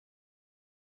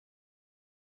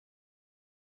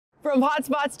From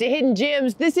hotspots to hidden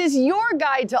gems, this is your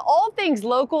guide to all things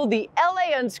local, the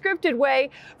LA Unscripted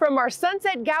way, from our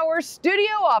Sunset Gower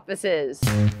studio offices.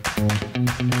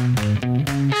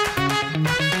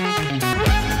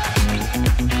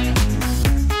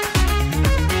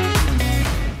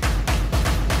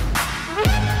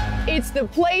 It's the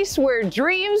place where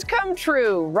dreams come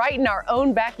true, right in our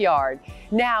own backyard.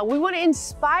 Now, we want to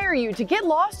inspire you to get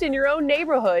lost in your own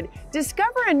neighborhood,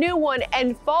 discover a new one,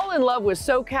 and fall in love with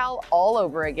SoCal all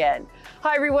over again.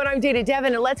 Hi everyone, I'm Dana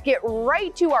Devin, and let's get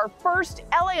right to our first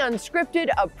LA Unscripted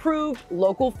approved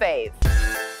local fave.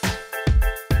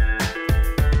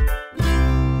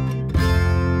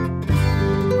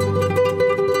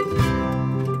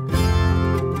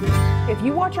 If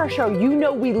you watch our show, you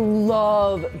know we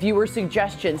love viewer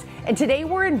suggestions. And today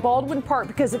we're in Baldwin Park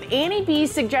because of Annie B's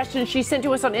suggestion she sent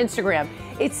to us on Instagram.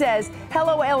 It says,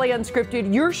 "Hello LA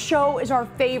Unscripted, your show is our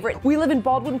favorite. We live in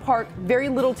Baldwin Park, very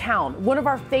little town. One of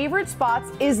our favorite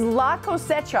spots is La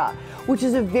Cosecha, which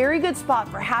is a very good spot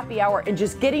for happy hour and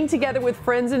just getting together with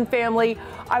friends and family.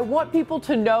 I want people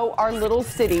to know our little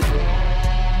city."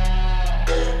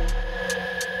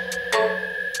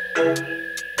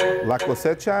 La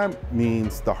cosecha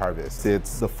means the harvest.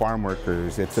 It's the farm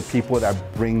workers, it's the people that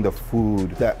bring the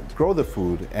food, that grow the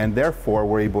food, and therefore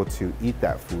we're able to eat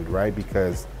that food, right?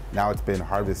 Because now it's been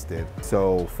harvested.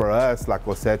 So for us, La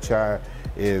cosecha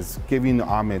is giving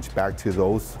homage back to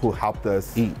those who helped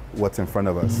us eat what's in front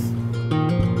of us.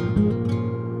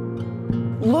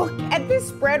 Look at this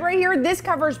spread right here. This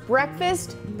covers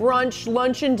breakfast, brunch,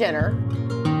 lunch, and dinner.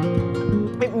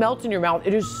 It melts in your mouth.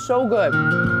 It is so good.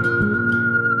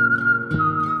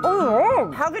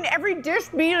 Oh, how can every dish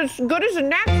be as good as the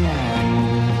next?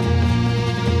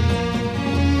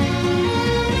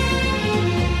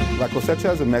 La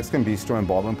Cosecha is a Mexican bistro in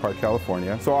Baldwin Park,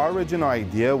 California. So our original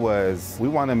idea was we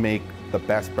want to make the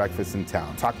best breakfast in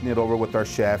town. Talking it over with our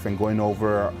chef and going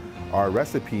over our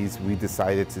recipes, we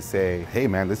decided to say, hey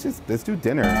man, let's do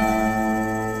dinner.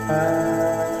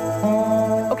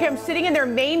 Okay, I'm sitting in their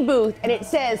main booth and it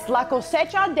says, "La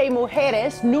cosecha de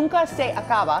mujeres nunca se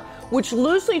acaba," which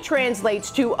loosely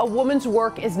translates to "a woman's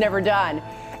work is never done."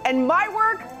 And my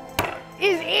work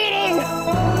is eating.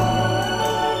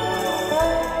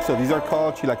 So these are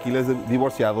called chilaquiles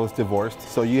divorciados, divorced.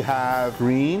 So you have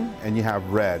green and you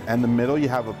have red. And in the middle you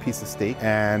have a piece of steak,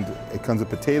 and it comes with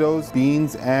potatoes,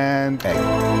 beans, and egg.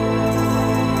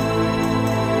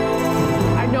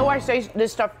 I know I say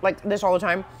this stuff like this all the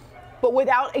time, but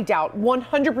without a doubt,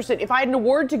 100%, if I had an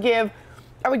award to give,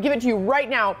 I would give it to you right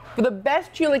now for the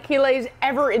best chilaquiles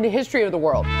ever in the history of the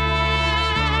world.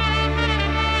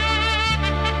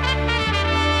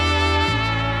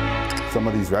 Some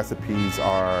of these recipes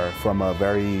are from a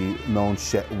very known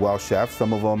Welsh chef.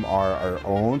 Some of them are our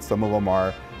own. Some of them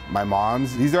are my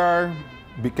mom's. These are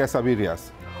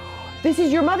quesadillas. This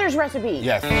is your mother's recipe?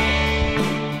 Yes.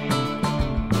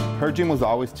 Her dream was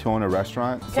always to own a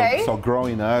restaurant. Okay. So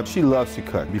growing up, she loves to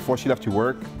cook. Before she left to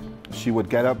work, she would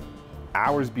get up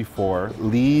hours before,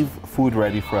 leave food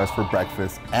ready for us for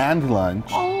breakfast and lunch.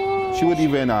 Oh. She would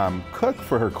even cook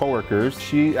for her coworkers.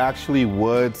 She actually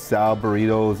would sell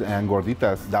burritos and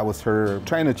gorditas. That was her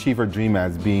trying to achieve her dream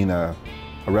as being a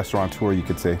restaurateur, you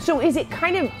could say. So is it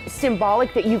kind of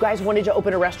symbolic that you guys wanted to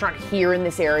open a restaurant here in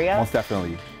this area? Most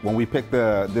definitely. When we picked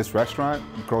this restaurant,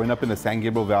 growing up in the San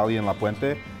Gabriel Valley in La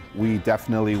Puente, we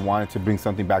definitely wanted to bring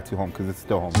something back to home because it's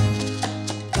still home.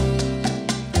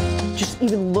 Just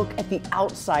even look at the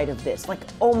outside of this. Like,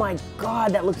 oh my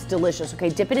God, that looks delicious. Okay,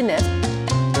 dip it in this.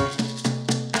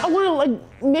 I want to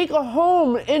like make a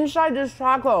home inside this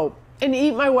taco and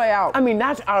eat my way out. I mean,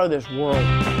 that's out of this world.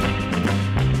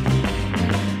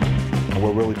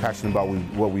 We're really passionate about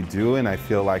what we do, and I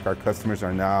feel like our customers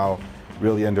are now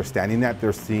really understanding that.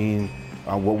 They're seeing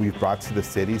what we've brought to the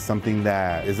city, something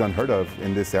that is unheard of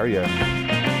in this area.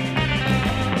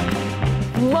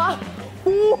 Whoa,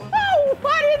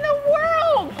 what in the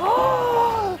world?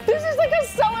 Oh, this is like a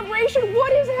celebration.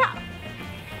 What is that?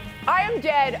 I am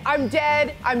dead, I'm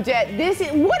dead, I'm dead.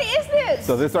 What is this?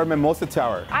 So this is our Mimosa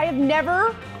Tower. I have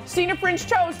never seen a French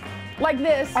toast like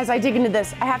this. As I dig into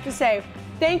this, I have to say,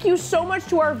 thank you so much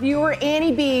to our viewer,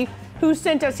 Annie B, who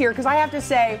sent us here, because I have to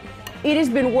say, it has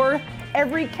been worth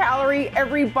every calorie,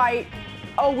 every bite.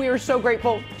 Oh, we are so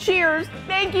grateful. Cheers.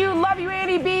 Thank you. Love you,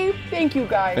 Annie B. Thank you,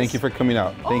 guys. Thank you for coming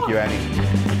out. Thank you, Annie.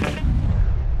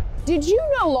 Did you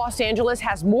know Los Angeles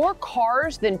has more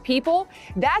cars than people?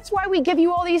 That's why we give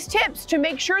you all these tips to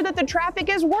make sure that the traffic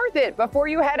is worth it before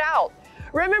you head out.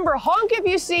 Remember, honk if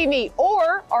you see me,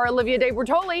 or our Olivia De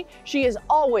Bertoli. She is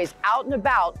always out and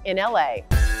about in LA.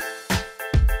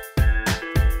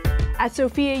 At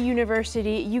Sophia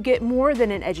University, you get more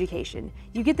than an education.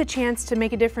 You get the chance to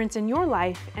make a difference in your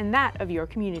life and that of your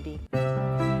community.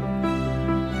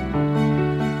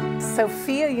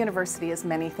 Sophia University is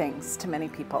many things to many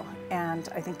people, and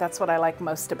I think that's what I like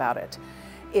most about it.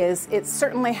 It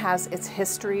certainly has its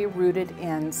history rooted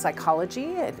in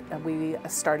psychology. We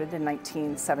started in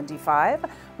 1975.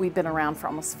 We've been around for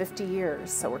almost 50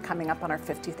 years, so we're coming up on our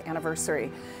 50th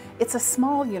anniversary. It's a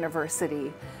small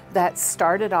university that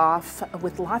started off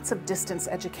with lots of distance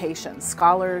education,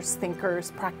 scholars,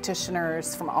 thinkers,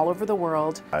 practitioners from all over the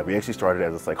world. We actually started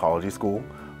as a psychology school,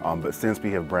 but since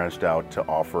we have branched out to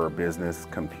offer business,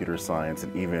 computer science,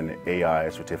 and even AI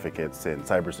certificates in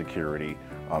cybersecurity,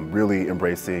 really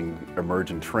embracing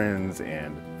emerging trends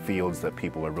and fields that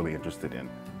people are really interested in.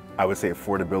 I would say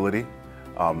affordability,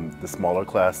 the smaller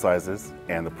class sizes,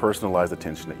 and the personalized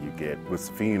attention that you get. With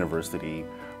Sophia University,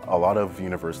 a lot of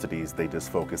universities, they just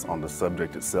focus on the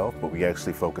subject itself, but we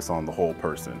actually focus on the whole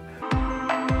person.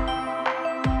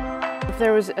 If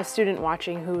there was a student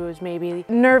watching who was maybe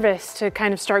nervous to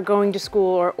kind of start going to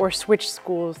school or switch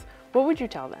schools, what would you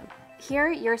tell them?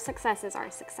 Here, your success is our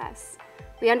success.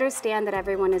 We understand that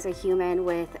everyone is a human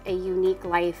with a unique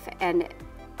life and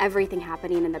everything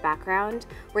happening in the background.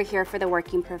 We're here for the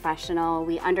working professional.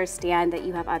 We understand that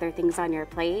you have other things on your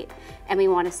plate, and we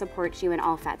want to support you in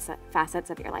all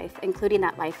facets of your life, including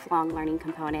that lifelong learning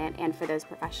component, and for those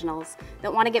professionals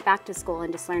that want to get back to school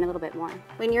and just learn a little bit more.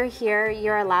 When you're here,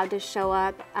 you're allowed to show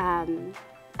up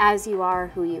as you are,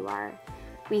 who you are.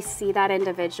 We see that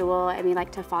individual, and we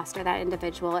like to foster that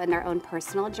individual in their own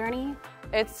personal journey.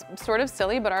 It's sort of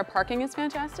silly, but our parking is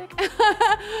fantastic.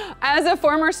 As a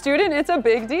former student, it's a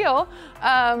big deal.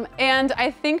 And I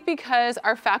think because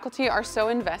our faculty are so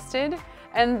invested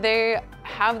and they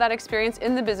have that experience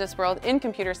in the business world, in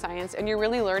computer science, and you're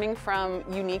really learning from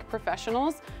unique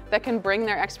professionals that can bring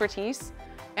their expertise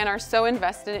and are so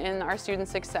invested in our student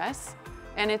success.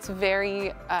 And it's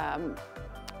very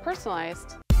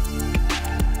personalized.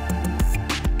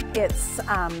 It's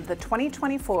the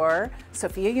 2024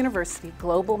 Sophia University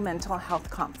Global Mental Health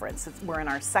Conference. We're in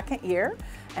our second year,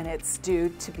 and it's due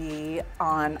to be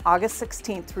on August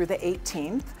 16th through the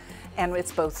 18th, and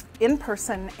it's both in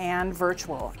person and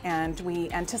virtual. And we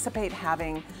anticipate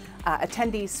having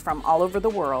attendees from all over the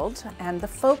world, and the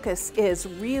focus is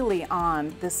really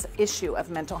on this issue of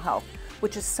mental health,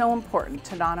 which is so important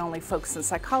to not only folks in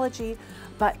psychology,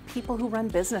 but people who run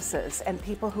businesses and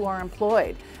people who are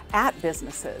employed at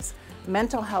businesses.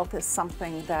 Mental health is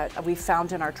something that we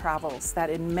found in our travels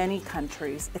that in many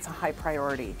countries it's a high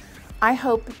priority. I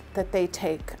hope that they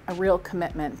take a real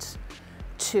commitment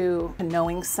to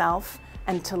knowing self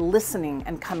and to listening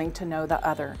and coming to know the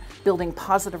other, building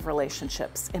positive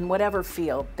relationships in whatever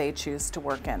field they choose to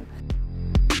work in.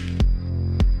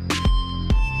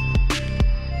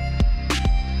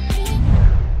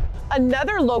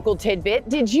 Another local tidbit,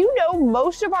 did you know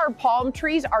most of our palm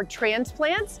trees are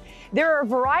transplants? There are a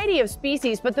variety of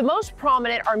species, but the most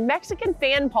prominent are Mexican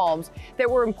fan palms that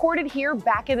were imported here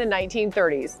back in the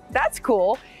 1930s. That's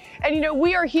cool. And you know,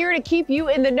 we are here to keep you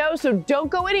in the know, so don't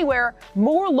go anywhere.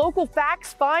 More local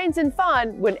facts, finds, and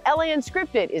fun when LA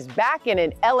Unscripted is back in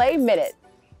an LA Minute.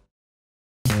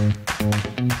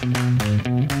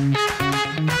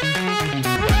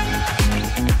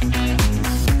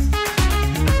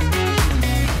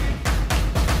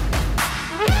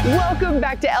 Welcome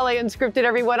back to LA Unscripted,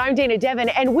 everyone. I'm Dana Devin,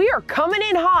 and we are coming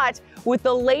in hot with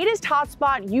the latest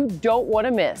hotspot you don't want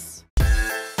to miss.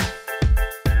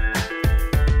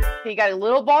 You got a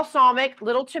little balsamic,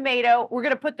 little tomato. We're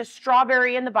going to put the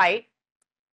strawberry in the bite.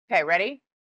 Okay, ready?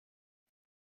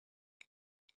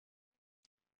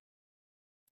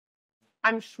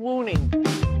 I'm swooning.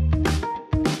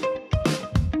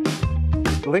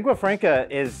 Lingua franca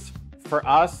is, for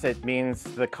us, it means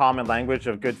the common language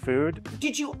of good food.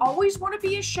 Did you always want to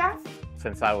be a chef?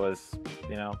 Since I was,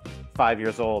 5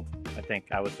 years old, I think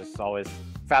I was just always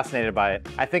fascinated by it.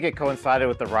 I think it coincided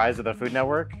with the rise of the Food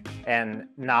Network and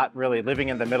not really living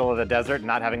in the middle of the desert,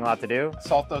 not having a lot to do.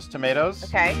 Salt those tomatoes.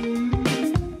 Okay.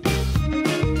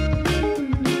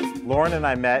 Lauren and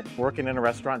I met working in a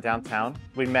restaurant downtown.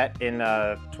 We met in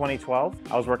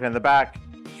 2012. I was working in the back,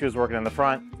 she was working in the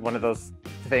front. One of those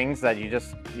things that you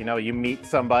just, you meet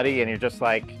somebody and you're just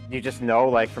like,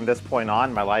 from this point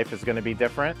on, my life is gonna be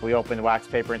different. We opened Wax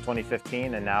Paper in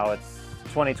 2015 and now it's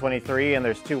 2023 and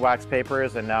there's 2 wax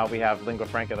papers and now we have Lingua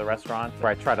Franca, the restaurant,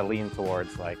 where I try to lean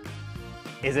towards like,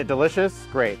 is it delicious?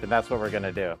 Great, then that's what we're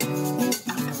gonna do.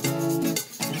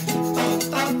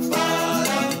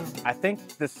 I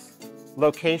think this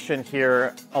location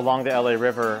here along the LA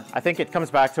River, I think it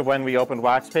comes back to when we opened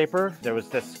Wax Paper. There was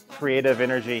this creative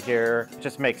energy here. It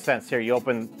just makes sense here. You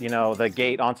open, you know, the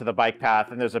gate onto the bike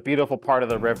path and there's a beautiful part of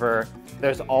the river.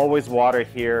 There's always water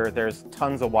here. There's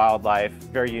tons of wildlife,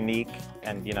 very unique.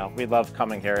 And, you know, we love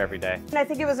coming here every day. And I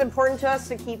think it was important to us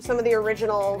to keep some of the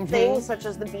original things, such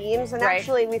as the beams. And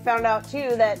actually, we found out,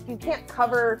 too, that you can't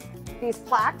cover these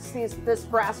plaques, this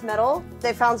brass metal.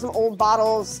 They found some old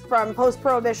bottles from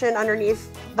post-Prohibition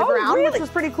underneath the ground, which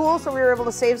was pretty cool. So we were able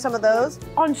to save some of those.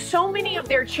 On so many of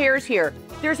their chairs here,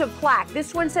 there's a plaque.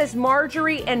 This one says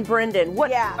Marjorie and Brendan. What?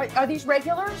 Yeah. Are these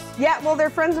regulars? Yeah, well, they're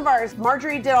friends of ours.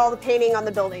 Marjorie did all the painting on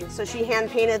the building. So she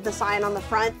hand-painted the sign on the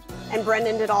front, and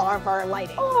Brendan did all of our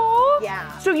lighting. Oh.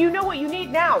 Yeah. So you know what you need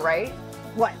now, right?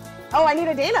 What? Oh, I need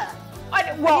a Dana.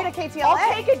 I need a KTLA.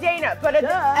 I'll take a Dana, but a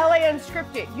LA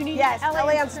Unscripted. You need yes, an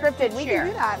LA Unscripted. We can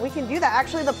do that. We can do that.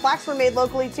 Actually, the plaques were made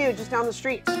locally too, just down the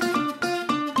street.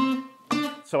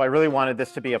 So I really wanted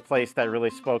this to be a place that really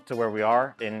spoke to where we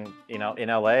are in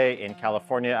LA, in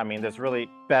California. I mean, there's really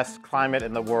best climate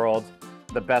in the world,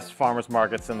 the best farmers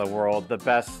markets in the world, the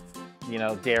best, you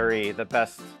know, dairy, the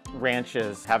best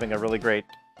ranches, having a really great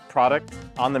product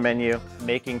on the menu,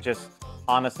 making just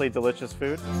honestly delicious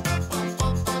food.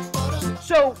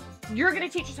 So you're gonna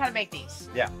teach us how to make these?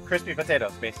 Yeah, crispy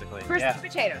potatoes, basically. Crispy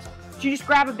potatoes. So you just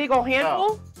grab a big old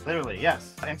handful? Oh, literally,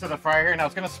 yes. Into the fryer here. Now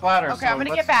it's gonna splatter. Okay, so I'm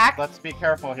gonna get back. Let's be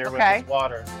careful here with this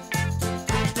water.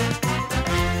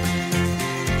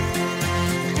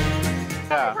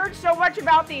 I've heard so much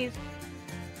about these.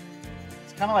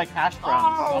 It's kind of like hash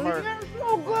browns. Oh, they're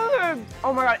so good.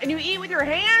 Oh my God, and you eat with your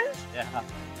hands? Yeah,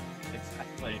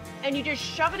 exactly. And you just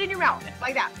shove it in your mouth,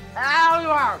 like that.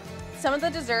 Ow. Some of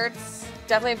the desserts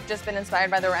definitely have just been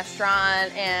inspired by the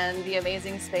restaurant and the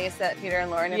amazing space that Peter and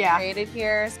Lauren have created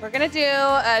here. So we're gonna do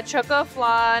a choco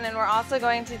flan, and we're also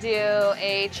going to do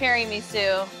a cherry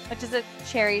miso, which is a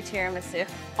cherry tiramisu.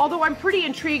 Although I'm pretty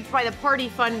intrigued by the Party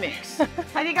Fun Mix.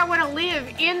 I think I want to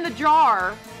live in the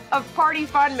jar of Party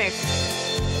Fun Mix.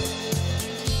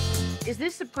 Is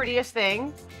this the prettiest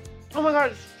thing? Oh my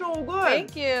God, it's so good.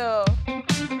 Thank you.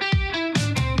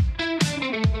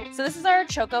 So this is our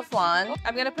choco flan.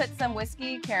 I'm gonna put some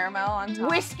whiskey caramel on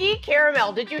top. Whiskey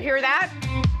caramel, did you hear that?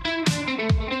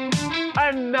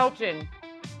 I'm melting.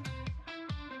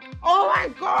 Oh my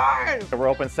God! We're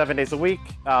open 7 days a week,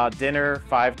 dinner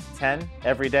 5 to 10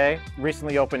 every day.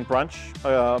 Recently opened brunch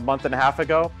a month and a half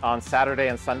ago on Saturday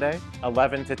and Sunday,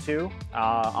 11 to 2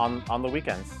 on the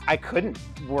weekends. I couldn't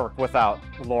work without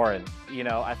Lauren. You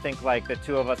know, I think like the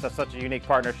two of us have such a unique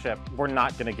partnership. We're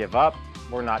not gonna give up.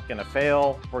 We're not gonna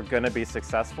fail. We're gonna be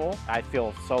successful. I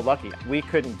feel so lucky. We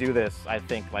couldn't do this, I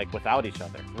think, like without each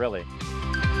other, really.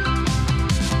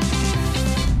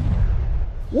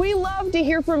 We love to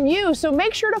hear from you, so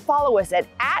make sure to follow us at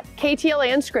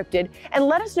KTLA Unscripted and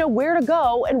let us know where to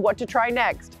go and what to try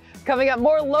next. Coming up,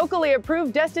 more locally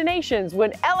approved destinations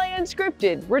when LA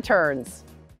Unscripted returns.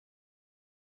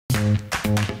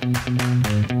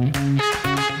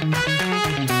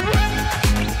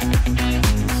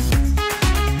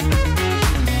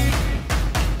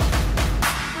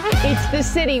 It's the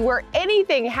city where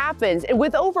anything happens, and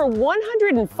with over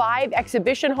 105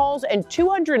 exhibition halls and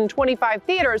 225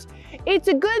 theaters, it's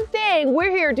a good thing we're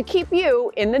here to keep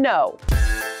you in the know.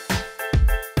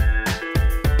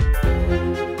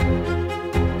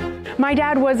 My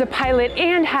dad was a pilot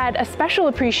and had a special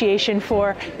appreciation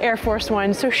for Air Force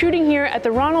One, so shooting here at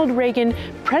the Ronald Reagan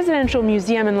Presidential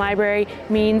Museum and Library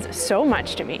means so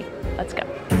much to me. Let's go.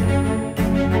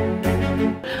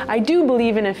 I do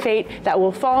believe in a fate that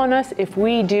will fall on us if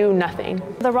we do nothing.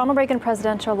 The Ronald Reagan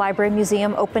Presidential Library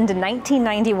Museum opened in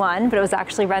 1991, but it was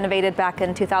actually renovated back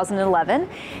in 2011.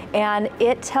 And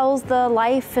it tells the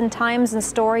life and times and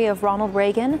story of Ronald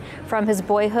Reagan from his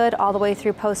boyhood all the way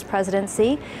through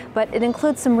post-presidency. But it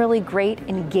includes some really great,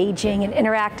 engaging, and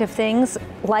interactive things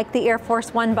like the Air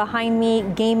Force One behind me,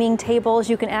 gaming tables.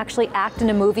 You can actually act in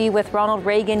a movie with Ronald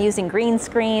Reagan using green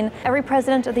screen. Every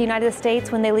president of the United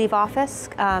States, when they leave office,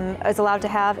 is allowed to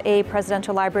have a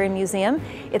presidential library and museum.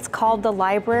 It's called the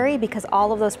library because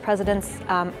all of those presidents'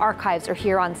 archives are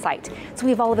here on site. So we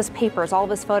have all of his papers, all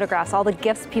of his photographs, all the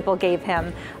gifts people gave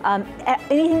him.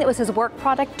 Anything that was his work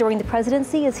product during the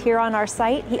presidency is here on our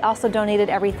site. He also donated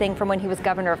everything from when he was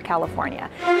governor of California.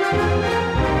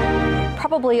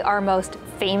 Probably our most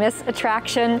famous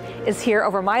attraction is here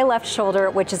over my left shoulder,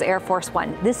 which is Air Force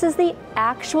One. This is the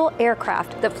actual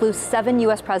aircraft that flew 7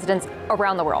 US presidents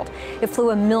around the world. It flew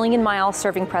 1 million miles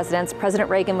serving presidents. President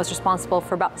Reagan was responsible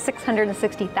for about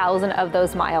 660,000 of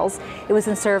those miles. It was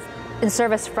in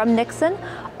service from Nixon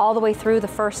all the way through the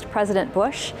first President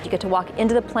Bush. You get to walk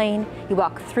into the plane, you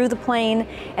walk through the plane,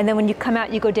 and then when you come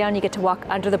out, you go down, you get to walk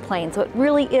under the plane. So it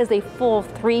really is a full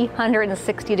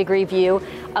 360-degree view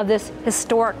of this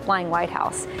historic flying White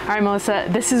House. All right, Melissa,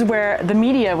 this is where the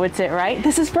media would sit, right?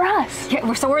 This is for us.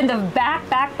 Yeah, so we're in the back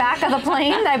of the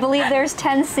plane. I believe there's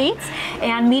 10 seats,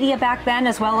 and media back then,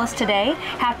 as well as today,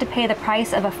 have to pay the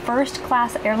price of a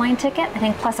first-class airline ticket, I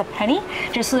think plus a penny,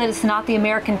 just so that it's not the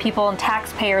American people and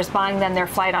taxpayers buying them their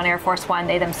flight on Air Force One.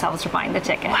 They themselves are buying the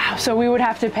ticket. Wow, so we would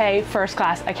have to pay first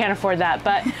class. I can't afford that,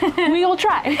 but we'll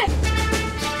try.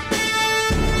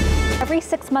 Every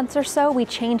 6 months or so, we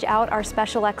change out our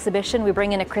special exhibition. We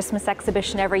bring in a Christmas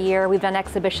exhibition every year. We've done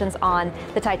exhibitions on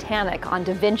the Titanic, on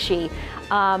Da Vinci,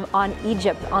 on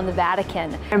Egypt, on the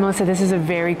Vatican. And Melissa, this is a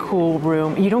very cool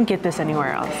room. You don't get this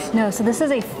anywhere else. No, so this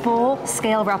is a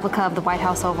full-scale replica of the White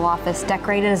House Oval Office,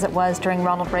 decorated as it was during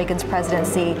Ronald Reagan's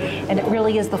presidency. And it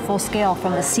really is the full scale,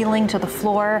 from the ceiling to the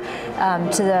floor,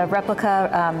 to the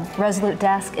replica Resolute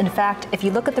desk. In fact, if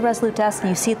you look at the Resolute desk and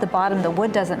you see at the bottom the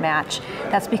wood doesn't match,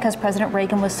 that's because President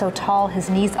Reagan was so tall, his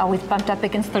knees always bumped up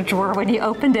against the drawer when he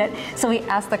opened it. So he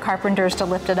asked the carpenters to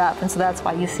lift it up, and so that's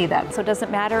why you see that. So it doesn't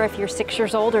matter if you're 6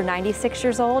 years old or 96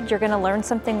 years old, you're going to learn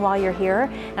something while you're here,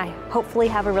 and I hopefully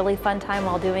have a really fun time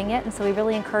while doing it. And so we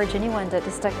really encourage anyone to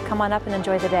just come on up and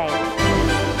enjoy the day.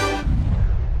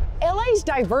 LA's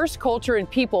diverse culture and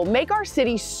people make our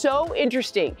city so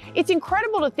interesting. It's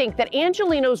incredible to think that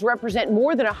Angelenos represent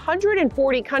more than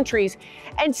 140 countries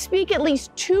and speak at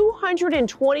least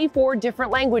 224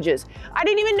 different languages. I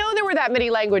didn't even know there were that many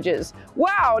languages.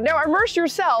 Wow, now immerse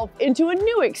yourself into a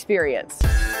new experience.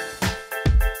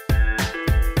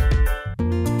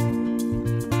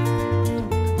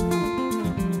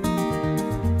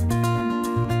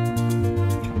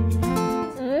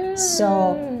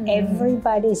 So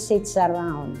everybody sits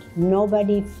around.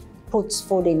 Nobody puts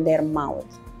food in their mouth.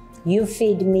 You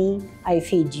feed me, I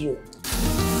feed you.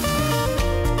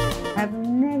 I've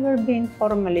never been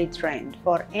formally trained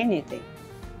for anything.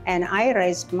 And I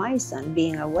raised my son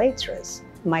being a waitress.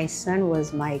 My son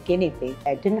was my guinea pig.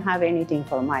 I didn't have anything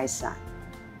for my son,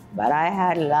 but I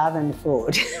had love and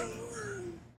food.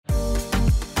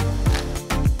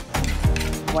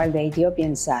 Well, the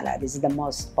Ethiopian salad is the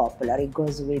most popular. It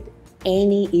goes with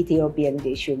any Ethiopian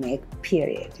dish you make,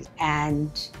 period. And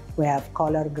we have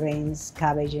collard greens,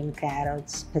 cabbage and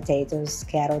carrots, potatoes,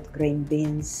 carrot, green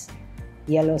beans,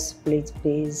 yellow split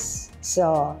peas.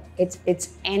 So it's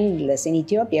endless. In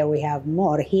Ethiopia, we have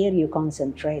more. Here, you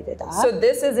concentrate it up. So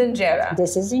this is injera?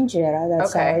 This is injera.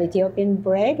 That's our Ethiopian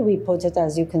bread. We put it,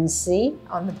 as you can see,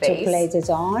 on the base. To plate it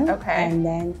on. And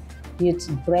then you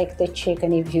break the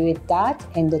chicken if you eat that,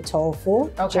 and the tofu.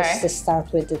 Just to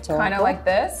start with the tofu. Kind of like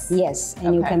this? Yes,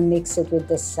 and you can mix it with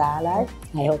the salad.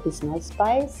 I hope it's not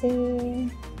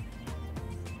spicy.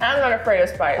 I'm not afraid of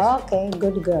spice. Okay,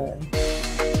 good girl.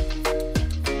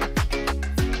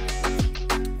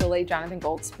 The late Jonathan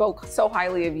Gold spoke so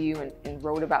highly of you and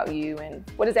wrote about you, and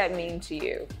what does that mean to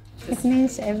you? It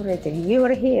means everything. You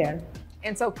are here.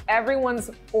 And so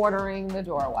everyone's ordering the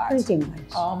Dora Wax. Pretty much.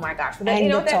 Oh my gosh. But And you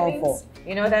know the what that tofu. means?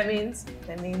 You know what that means?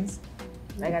 That means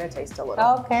I gotta taste a little.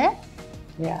 Okay.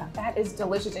 Yeah. That is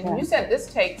delicious. And Yeah. you said this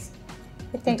takes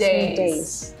It takes me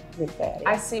days to prepare.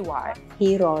 I see why.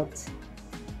 He wrote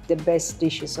the best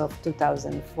dishes of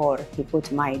 2004. He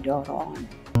put my Dora on.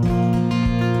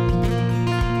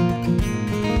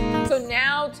 So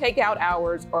now takeout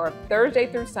hours are Thursday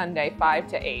through Sunday, 5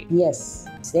 to 8. Yes,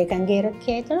 they can get it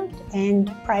catered,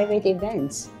 and private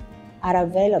events are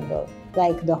available.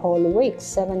 Like the whole week,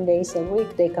 7 days a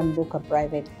week, they can book a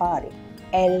private party.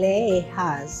 LA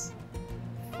has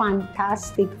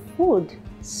fantastic food.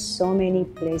 So many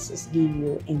places give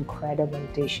you incredible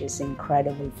dishes,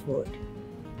 incredible food.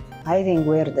 I think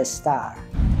we're the star.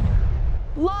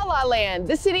 La La Land,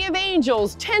 the city of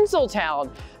angels, Tinseltown.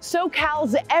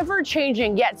 SoCal's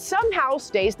ever-changing, yet somehow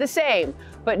stays the same.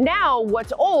 But now,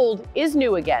 what's old is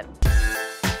new again.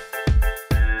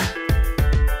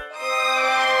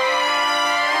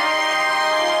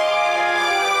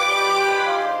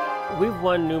 We've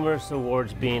won numerous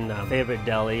awards being favorite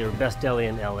deli or best deli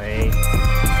in LA.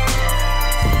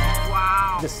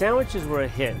 Wow. The sandwiches were a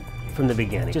hit from the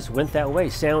beginning. It just went that way.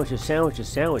 Sandwiches, sandwiches,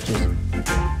 sandwiches.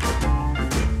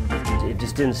 It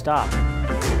just didn't stop.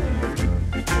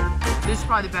 This is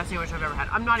probably the best sandwich I've ever had.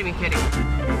 I'm not even kidding.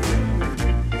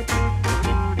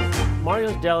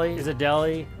 Mario's Deli is a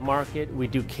deli market. We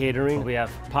do catering. We have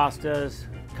pastas,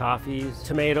 coffees,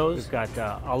 tomatoes. We've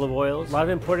got olive oils. A lot of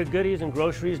imported goodies and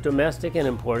groceries, domestic and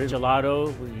imported.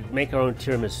 Gelato. We make our own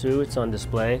tiramisu. It's on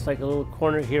display. It's like a little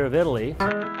corner here of Italy.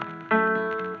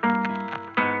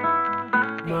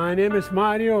 My name is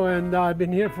Mario, and I've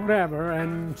been here forever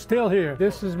and still here.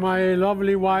 This is my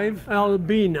lovely wife,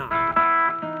 Albina.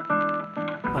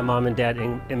 My mom and dad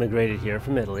immigrated here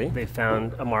from Italy. They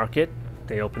found a market.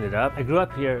 They opened it up. I grew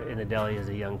up here in the deli as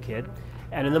a young kid.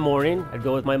 And in the morning, I'd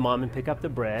go with my mom and pick up the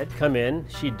bread, come in,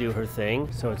 she'd do her thing.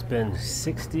 So it's been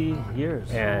 60 years.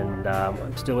 And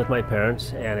I'm still with my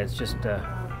parents, and it's just,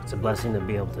 it's a blessing to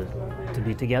be able to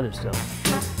be together still.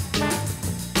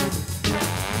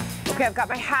 Okay, I've got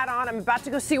my hat on. I'm about to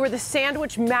go see where the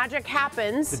sandwich magic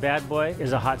happens. The bad boy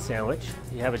is a hot sandwich.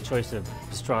 You have a choice of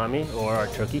pastrami or our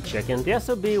turkey chicken. The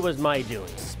SOB was my doing.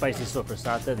 Spicy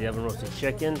soppressata, the oven roasted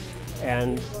chicken,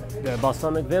 and the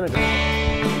balsamic vinegar.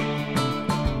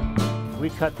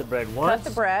 We cut the bread once. Cut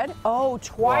the bread? Oh,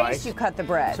 twice you cut the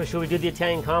bread. So should we do the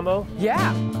Italian combo?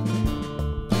 Yeah.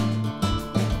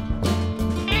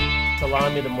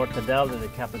 Salami, the mortadella, the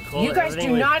capicola. You guys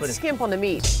do not skimp on the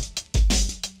meat.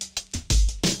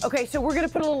 Okay, so we're gonna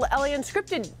put a little LA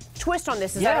Unscripted twist on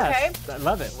this. Is that okay? I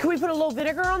love it. Can we put a little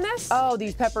vinegar on this? Oh,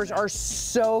 these peppers are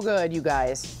so good, you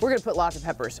guys. We're gonna put lots of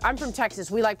peppers. I'm from Texas,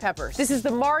 we like peppers. This is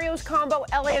the Mario's Combo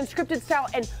LA Unscripted style,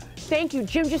 and thank you.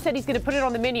 Jim just said he's gonna put it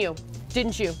on the menu,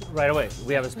 didn't you? Right away.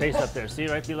 We have a space up there. See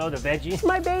right below the veggie?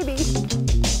 My baby.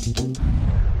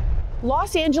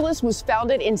 Los Angeles was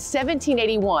founded in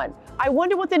 1781. I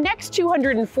wonder what the next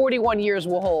 241 years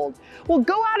will hold. Well,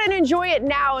 go out and enjoy it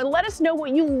now and let us know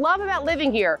what you love about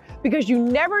living here, because you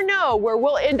never know where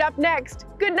we'll end up next.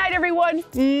 Good night, everyone.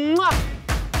 Mwah.